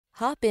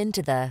Hop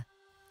into the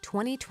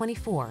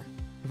 2024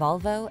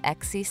 Volvo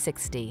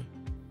XC60.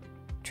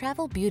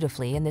 Travel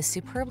beautifully in this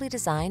superbly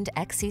designed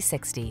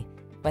XC60.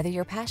 Whether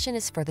your passion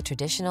is for the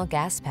traditional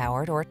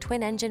gas-powered or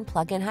twin-engine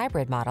plug-in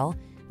hybrid model,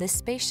 this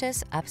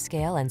spacious,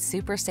 upscale, and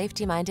super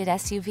safety-minded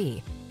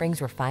SUV brings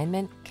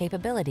refinement,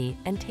 capability,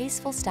 and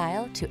tasteful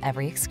style to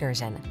every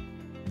excursion.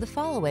 The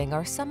following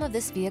are some of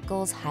this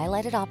vehicle's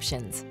highlighted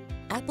options: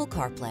 Apple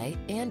CarPlay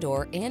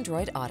and/or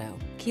Android Auto,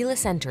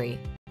 keyless entry,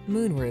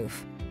 moonroof,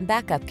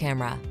 backup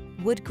camera,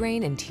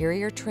 Woodgrain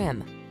Interior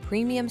Trim,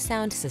 premium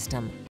sound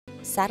system,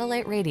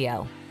 satellite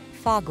radio,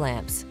 fog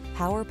lamps,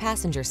 power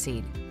passenger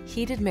seat,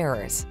 heated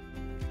mirrors.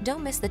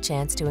 Don't miss the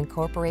chance to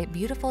incorporate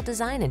beautiful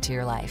design into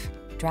your life.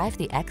 Drive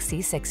the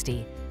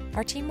XC60.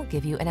 Our team will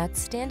give you an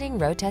outstanding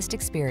road test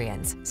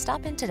experience.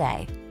 Stop in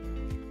today.